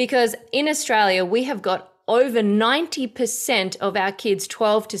vaccine, because in Australia, we have got over 90% of our kids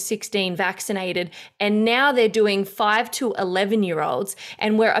 12 to 16 vaccinated, and now they're doing 5 to 11-year-olds,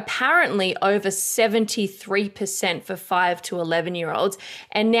 and we're apparently over 73% for 5 to 11-year-olds.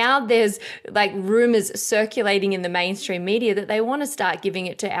 And now there's like rumors circulating in the mainstream media that they want to start giving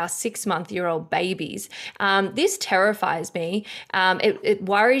it to our 6-month-old babies. This terrifies me. It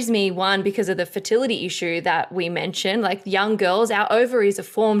worries me, one, because of the fertility issue that we mentioned. Like young girls, our ovaries are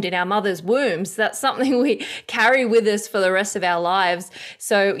formed in our mother's wombs. That's something we carry with us for the rest of our lives.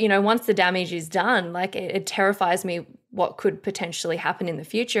 So, once the damage is done, like it terrifies me what could potentially happen in the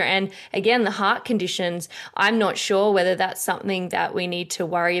future. And again, the heart conditions, I'm not sure whether that's something that we need to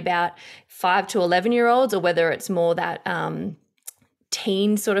worry about 5 to 11-year-olds, or whether it's more that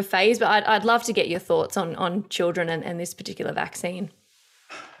teen sort of phase. But I'd love to get your thoughts on children and this particular vaccine.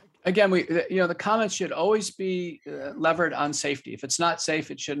 Again, the comments should always be levered on safety. If it's not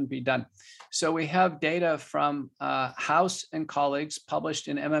safe, it shouldn't be done. So we have data from House and colleagues published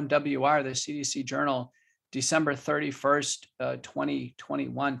in MMWR, the CDC journal, December 31st,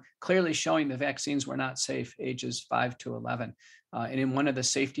 2021, clearly showing the vaccines were not safe ages 5 to 11. And in one of the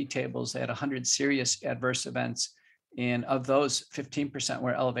safety tables, they had 100 serious adverse events. And of those, 15%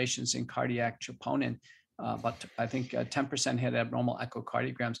 were elevations in cardiac troponin. But I think 10% had abnormal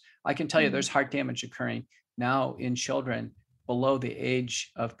echocardiograms. I can tell you there's heart damage occurring now in children below the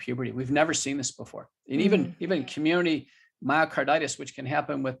age of puberty. We've never seen this before. And even community myocarditis, which can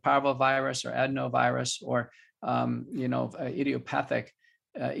happen with parvovirus or adenovirus or idiopathic,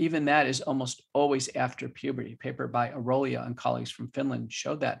 even that is almost always after puberty. A paper by Arolia and colleagues from Finland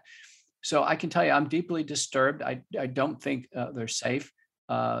showed that. So I can tell you I'm deeply disturbed. I don't think they're safe.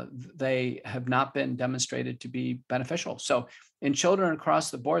 They have not been demonstrated to be beneficial. So in children across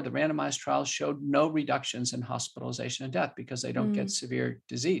the board, the randomized trials showed no reductions in hospitalization and death because they don't get severe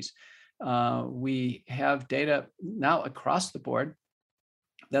disease. We have data now across the board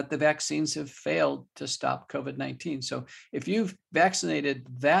that the vaccines have failed to stop COVID-19. So if you've vaccinated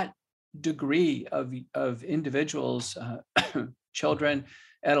that degree of individuals, children,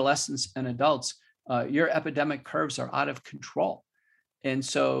 adolescents, and adults, your epidemic curves are out of control. And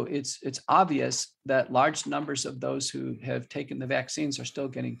so it's obvious that large numbers of those who have taken the vaccines are still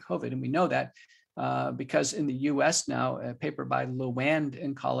getting COVID. And we know that because in the US now, a paper by Lewand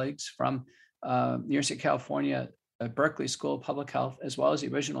and colleagues from University of California, Berkeley School of Public Health, as well as the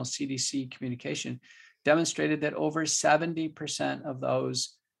original CDC communication, demonstrated that over 70% of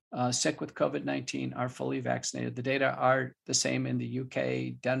those sick with COVID-19 are fully vaccinated. The data are the same in the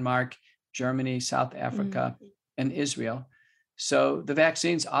UK, Denmark, Germany, South Africa, and Israel. So the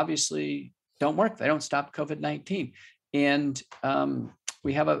vaccines obviously don't work. They don't stop COVID-19. And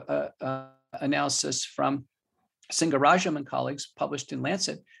we have a analysis from Singarajam and colleagues published in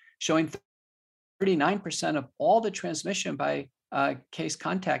Lancet showing 39% of all the transmission by case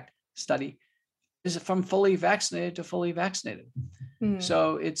contact study is from fully vaccinated to fully vaccinated.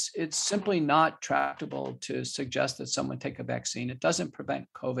 So it's simply not tractable to suggest that someone take a vaccine. It doesn't prevent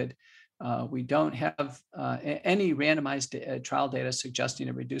COVID. We don't have any randomized trial data suggesting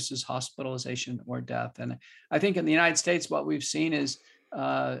it reduces hospitalization or death. And I think in the United States, what we've seen is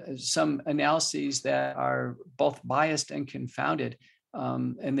some analyses that are both biased and confounded.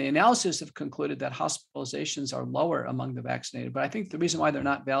 And the analysis have concluded that hospitalizations are lower among the vaccinated. But I think the reason why they're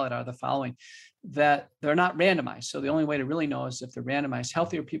not valid are the following: that they're not randomized. So the only way to really know is if they're randomized.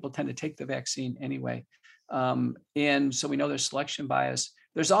 Healthier people tend to take the vaccine anyway. And so we know there's selection bias.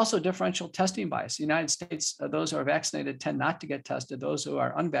 There's also differential testing bias. In the United States, those who are vaccinated tend not to get tested. Those who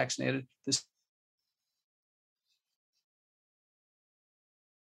are unvaccinated, this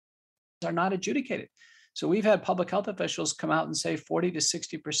are not adjudicated. So we've had public health officials come out and say 40 to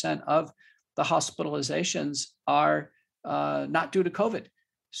 60% of the hospitalizations are not due to COVID.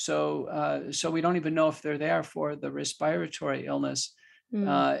 So we don't even know if they're there for the respiratory illness.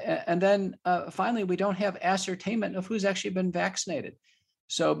 And then finally, we don't have ascertainment of who's actually been vaccinated.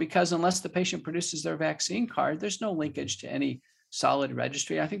 So because unless the patient produces their vaccine card, there's no linkage to any solid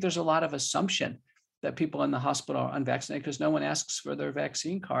registry. I think there's a lot of assumption that people in the hospital are unvaccinated because no one asks for their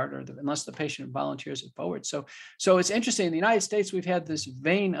vaccine card unless the patient volunteers it forward. So it's interesting. In the United States, we've had this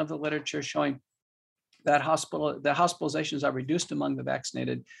vein of the literature showing that hospitalizations are reduced among the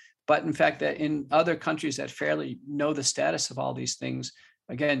vaccinated. But in fact, that in other countries that fairly know the status of all these things,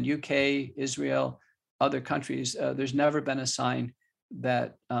 again, UK, Israel, other countries, there's never been a sign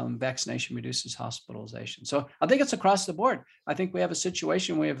that vaccination reduces hospitalization. So I think it's across the board. I think we have a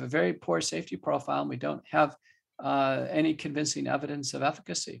situation, we have a very poor safety profile, and we don't have any convincing evidence of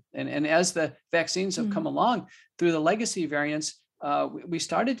efficacy. And as the vaccines have come along through the legacy variants, we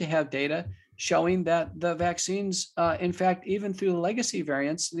started to have data showing that the vaccines, in fact, even through the legacy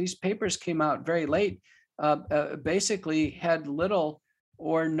variants, these papers came out very late, basically had little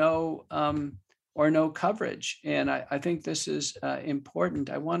or no coverage. And I think this is important.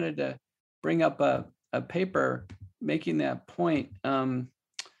 I wanted to bring up a paper making that point. And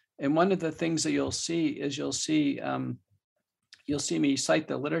one of the things that you'll see me cite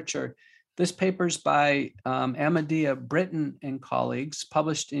the literature. This paper's by Amadea Britton and colleagues,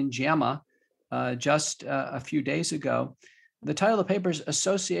 published in JAMA just a few days ago. The title of the paper is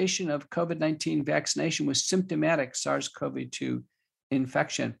Association of COVID-19 Vaccination with Symptomatic SARS-CoV-2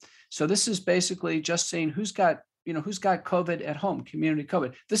 Infection. So this is basically just saying who's got COVID at home, community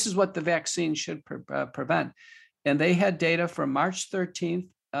COVID. This is what the vaccine should prevent. And they had data from March 13th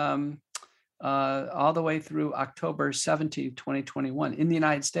all the way through October 17th, 2021 in the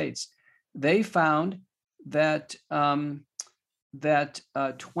United States. They found that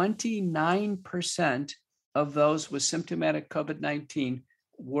 29% of those with symptomatic COVID-19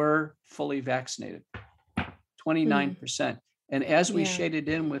 were fully vaccinated, 29%. And as we shaded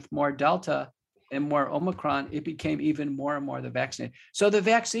in with more Delta and more Omicron, it became even more and more the vaccinated. So the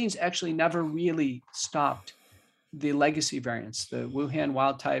vaccines actually never really stopped the legacy variants, the Wuhan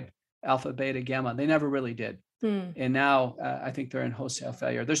wild type, alpha, beta, gamma. They never really did. And now I think they're in wholesale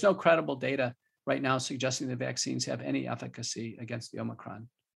failure. There's no credible data right now suggesting the vaccines have any efficacy against the Omicron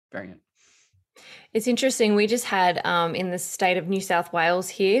variant. It's interesting. We just had in the state of New South Wales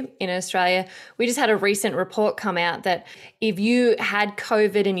here in Australia, we just had a recent report come out that if you had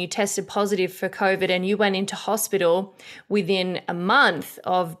COVID and you tested positive for COVID and you went into hospital within a month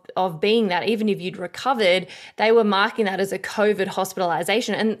of being that, even if you'd recovered, they were marking that as a COVID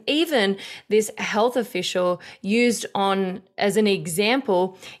hospitalization. And even this health official used as an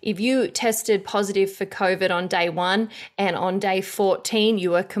example, if you tested positive for COVID on day 1 and on day 14,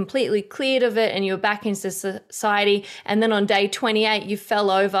 you were completely cleared of it and you were back into society, and then on day 28 you fell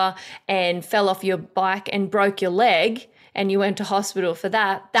over and fell off your bike and broke your leg and you went to hospital for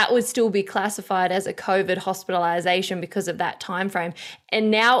that, that would still be classified as a COVID hospitalization because of that time frame. And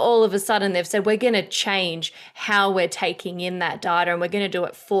now all of a sudden they've said we're going to change how we're taking in that data and we're going to do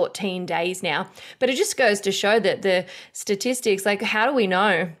it 14 days now. But it just goes to show that the statistics, like how do we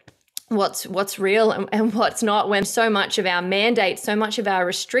know what's real and what's not when so much of our mandates, so much of our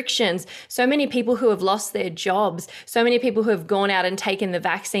restrictions, so many people who have lost their jobs, so many people who have gone out and taken the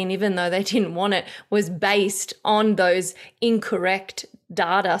vaccine even though they didn't want it, was based on those incorrect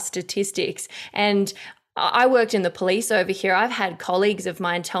data statistics. And I worked in the police over here. I've had colleagues of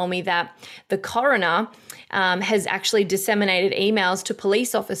mine tell me that the coroner has actually disseminated emails to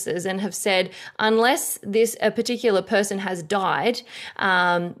police officers and have said, unless a particular person has died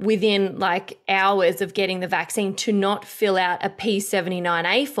within like hours of getting the vaccine, to not fill out a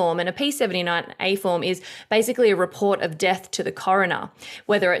P79A form. And a P79A form is basically a report of death to the coroner,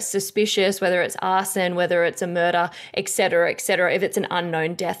 whether it's suspicious, whether it's arson, whether it's a murder, et cetera, et cetera. If it's an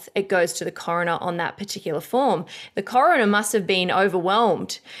unknown death, it goes to the coroner on that particular form. The coroner must have been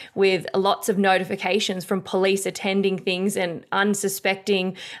overwhelmed with lots of notifications from police attending things and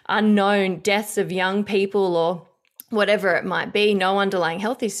unsuspecting, unknown deaths of young people or whatever it might be, no underlying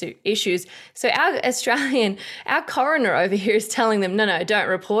health issues. So our coroner over here is telling them, no, don't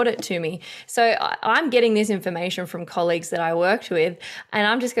report it to me. So I'm getting this information from colleagues that I worked with, and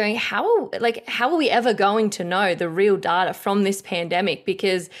I'm just going, how are we ever going to know the real data from this pandemic?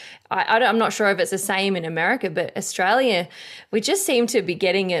 Because I'm not sure if it's the same in America, but Australia, we just seem to be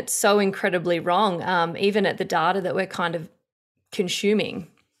getting it so incredibly wrong, even at the data that we're kind of consuming.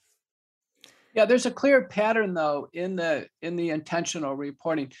 Yeah, there's a clear pattern though in the intentional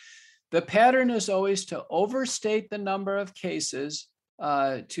reporting. The pattern is always to overstate the number of cases,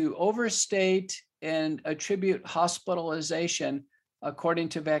 to overstate and attribute hospitalization according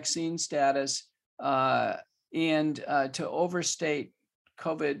to vaccine status, and to overstate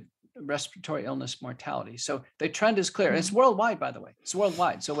COVID respiratory illness mortality. So the trend is clear. It's worldwide, by the way. It's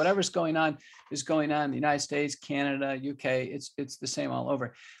worldwide. So whatever's going on is going on in the United States, Canada, UK. It's the same all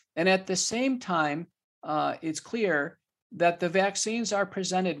over. And at the same time, it's clear that the vaccines are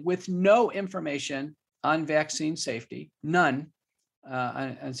presented with no information on vaccine safety, none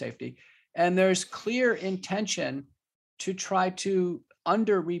on safety. And there's clear intention to try to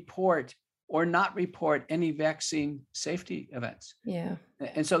underreport or not report any vaccine safety events. Yeah.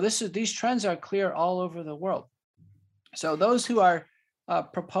 And so these trends are clear all over the world. So those who are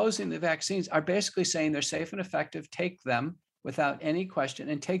proposing the vaccines are basically saying they're safe and effective, take them without any question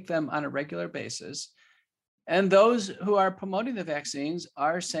and take them on a regular basis. And those who are promoting the vaccines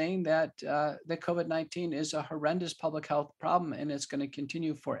are saying that that COVID-19 is a horrendous public health problem and it's going to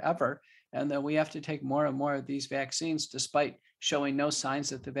continue forever, and that we have to take more and more of these vaccines despite showing no signs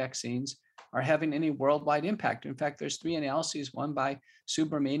that the vaccines are having any worldwide impact. In fact, there's 3 analyses, one by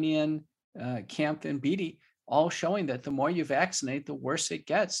Subramanian, Kampf, and Beatty, all showing that the more you vaccinate, the worse it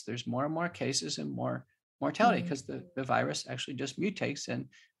gets. There's more and more cases and more mortality because the virus actually just mutates and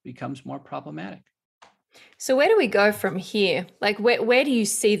becomes more problematic. So where do we go from here? Like where do you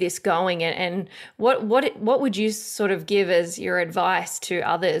see this going, and what would you sort of give as your advice to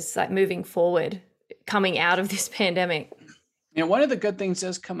others, like moving forward, coming out of this pandemic? One of the good things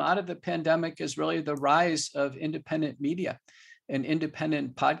that's come out of the pandemic is really the rise of independent media and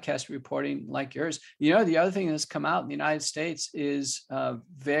independent podcast reporting like yours. The other thing that's come out in the United States is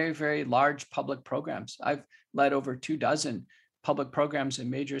very, very large public programs. I've led over 24 public programs in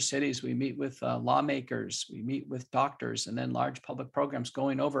major cities. We meet with lawmakers, we meet with doctors, and then large public programs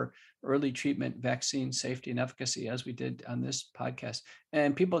going over early treatment, vaccine safety and efficacy, as we did on this podcast.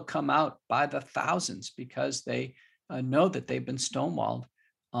 And people come out by the thousands because they know that they've been stonewalled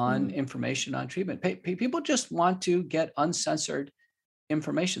on information on treatment. People just want to get uncensored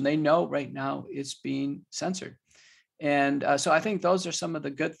information. They know right now it's being censored. And so I think those are some of the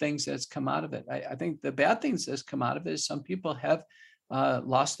good things that's come out of it. I think the bad things that's come out of it is some people have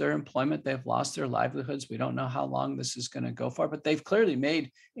lost their employment. They've lost their livelihoods. We don't know how long this is going to go for, but they've clearly made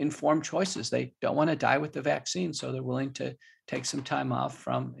informed choices. They don't want to die with the vaccine, so they're willing to take some time off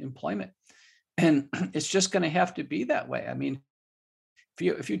from employment. And it's just going to have to be that way. I mean,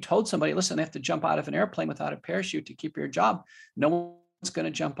 if you told somebody, listen, they have to jump out of an airplane without a parachute to keep your job, no one's going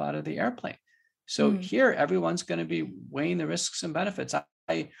to jump out of the airplane. So here, everyone's going to be weighing the risks and benefits.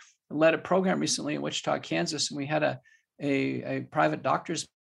 I led a program recently in Wichita, Kansas, and we had a private doctor's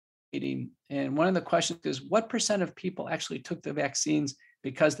meeting. And one of the questions is, what percent of people actually took the vaccines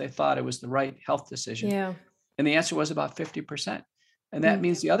because they thought it was the right health decision? Yeah. And the answer was about 50%. And that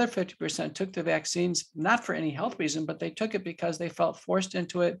means the other 50% took the vaccines, not for any health reason, but they took it because they felt forced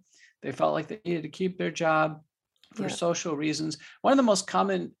into it. They felt like they needed to keep their job for social reasons. One of the most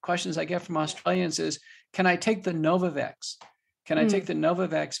common questions I get from Australians is, can I take the Novavax? Can I take the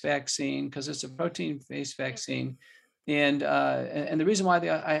Novavax vaccine? Because it's a protein-based vaccine. And the reason why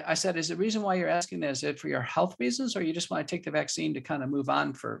I said, is the reason why you're asking that, is it for your health reasons, or you just want to take the vaccine to kind of move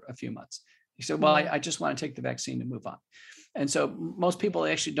on for a few months? He said, well, I just want to take the vaccine to move on. And so most people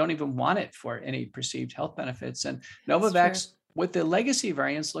actually don't even want it for any perceived health benefits. And Novavax, with the legacy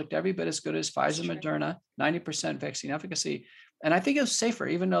variants, looked every bit as good as Pfizer, Moderna, 90% vaccine efficacy. And I think it was safer,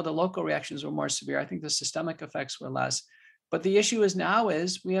 even though the local reactions were more severe. I think the systemic effects were less. But the issue is now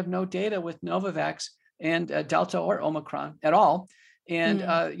is we have no data with Novavax and Delta or Omicron at all. And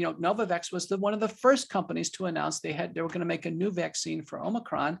Novavax was one of the first companies to announce they were going to make a new vaccine for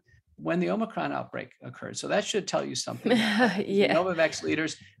Omicron when the Omicron outbreak occurred. So that should tell you something. Novavax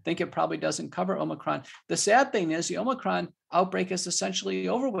leaders think it probably doesn't cover Omicron. The sad thing is the Omicron outbreak is essentially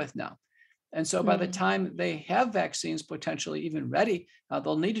over with now. And so by the time they have vaccines potentially even ready,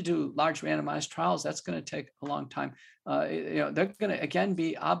 they'll need to do large randomized trials. That's going to take a long time. They're going to, again,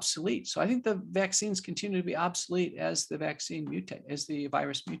 be obsolete. So I think the vaccines continue to be obsolete as the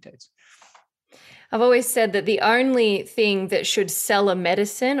virus mutates. I've always said that the only thing that should sell a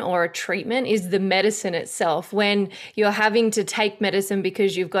medicine or a treatment is the medicine itself. When you're having to take medicine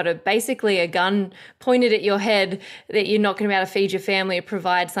because you've got basically a gun pointed at your head, that you're not going to be able to feed your family or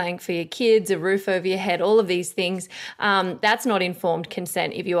provide something for your kids, a roof over your head, all of these things, that's not informed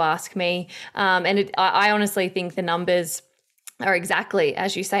consent, if you ask me. I honestly think the numbers are exactly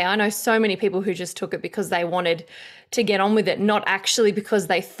as you say. I know so many people who just took it because they wanted to get on with it, not actually because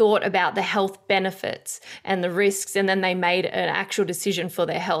they thought about the health benefits and the risks, and then they made an actual decision for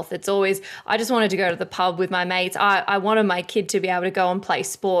their health. It's always, I just wanted to go to the pub with my mates. I wanted my kid to be able to go and play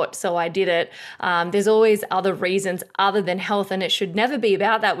sport, so I did it. There's always other reasons other than health, and it should never be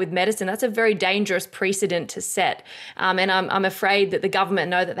about that with medicine. That's a very dangerous precedent to set. And I'm afraid that the government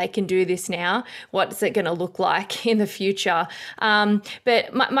know that they can do this now. What's it going to look like in the future?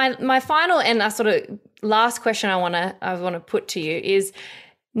 But my final and sort of last question I want to put to you is,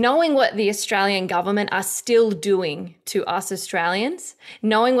 knowing what the Australian government are still doing to us Australians,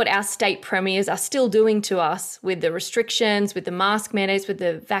 knowing what our state premiers are still doing to us with the restrictions, with the mask mandates, with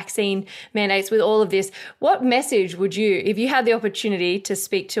the vaccine mandates, with all of this, what message would you, if you had the opportunity to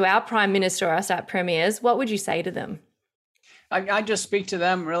speak to our Prime Minister or our state premiers, what would you say to them? I just speak to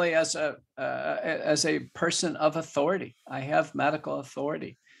them really as a person of authority. I have medical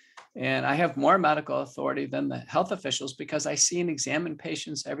authority. And I have more medical authority than the health officials because I see and examine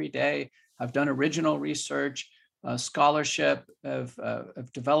patients every day. I've done original research, scholarship, have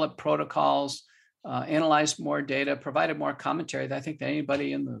developed protocols, analyzed more data, provided more commentary than I think that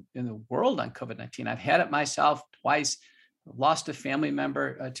anybody in the world on COVID-19. I've had it myself twice, lost a family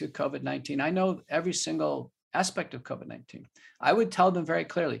member to COVID-19. I know every single aspect of COVID-19. I would tell them very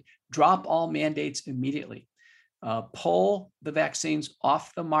clearly, drop all mandates immediately. Pull the vaccines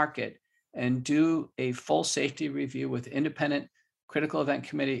off the market and do a full safety review with independent critical event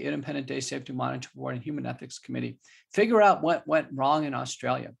committee, independent day safety monitoring board, and human ethics committee. Figure out what went wrong in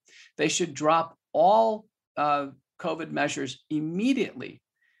Australia. They should drop all COVID measures immediately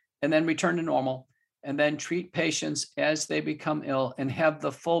and then return to normal and then treat patients as they become ill and have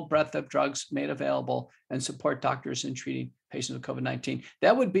the full breadth of drugs made available and support doctors in treating patients with COVID-19.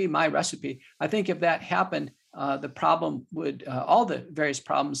 That would be my recipe. I think if that happened, the problem would, all the various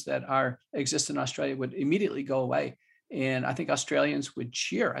problems that exist in Australia would immediately go away. And I think Australians would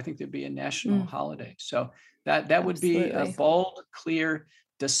cheer. I think there'd be a national holiday. So that would be a bold, clear,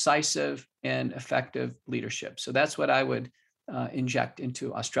 decisive, and effective leadership. So that's what I would inject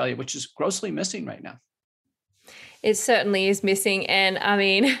into Australia, which is grossly missing right now. It certainly is missing. And I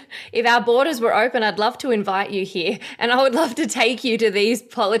mean, if our borders were open, I'd love to invite you here. And I would love to take you to these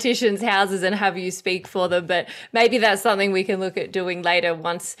politicians' houses and have you speak for them. But maybe that's something we can look at doing later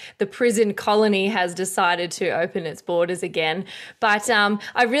once the prison colony has decided to open its borders again. But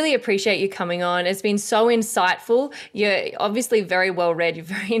I really appreciate you coming on. It's been so insightful. You're obviously very well read. You're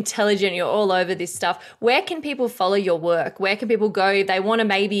very intelligent. You're all over this stuff. Where can people follow your work? Where can people go if they want to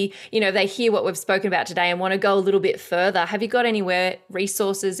maybe, they hear what we've spoken about today and want to go a little bit further? Have you got anywhere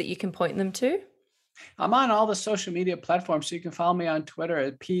resources that you can point them to? I'm on all the social media platforms, so you can follow me on Twitter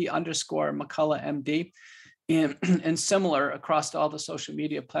at P_McCullough MD, and similar across all the social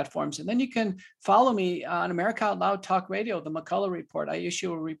media platforms. And then you can follow me on America Out Loud Talk Radio, the McCullough Report. I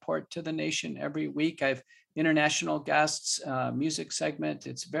issue a report to the nation every week. I have international guests, music segment.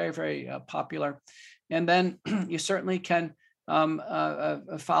 It's very, very popular. And then you certainly can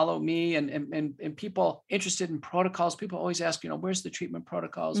follow me and people interested in protocols. People always ask, where's the treatment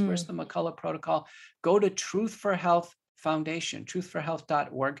protocols? Where's the McCullough protocol? Go to Truth for Health Foundation,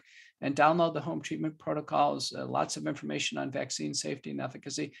 truthforhealth.org, and download the home treatment protocols. Lots of information on vaccine safety and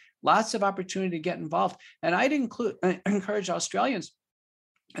efficacy. Lots of opportunity to get involved. And I'd encourage Australians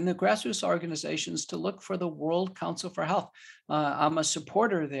and the grassroots organizations to look for the World Council for Health. I'm a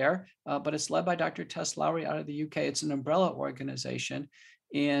supporter there, but it's led by Dr. Tess Lowry out of the UK. It's an umbrella organization,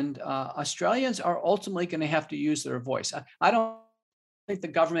 and Australians are ultimately going to have to use their voice. I don't think the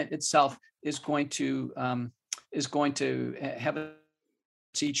government itself is going to have a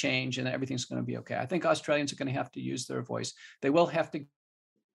sea change and everything's going to be okay. I think Australians are going to have to use their voice. They will have to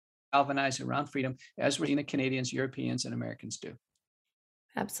galvanize around freedom, as we're seeing the Canadians, Europeans, and Americans do.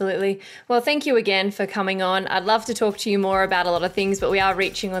 Absolutely. Well, thank you again for coming on. I'd love to talk to you more about a lot of things, but we are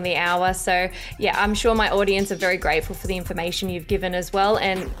reaching on the hour. So yeah, I'm sure my audience are very grateful for the information you've given as well.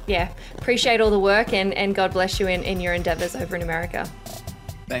 And yeah, appreciate all the work and God bless you in your endeavors over in America.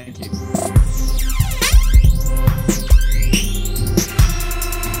 Thank you.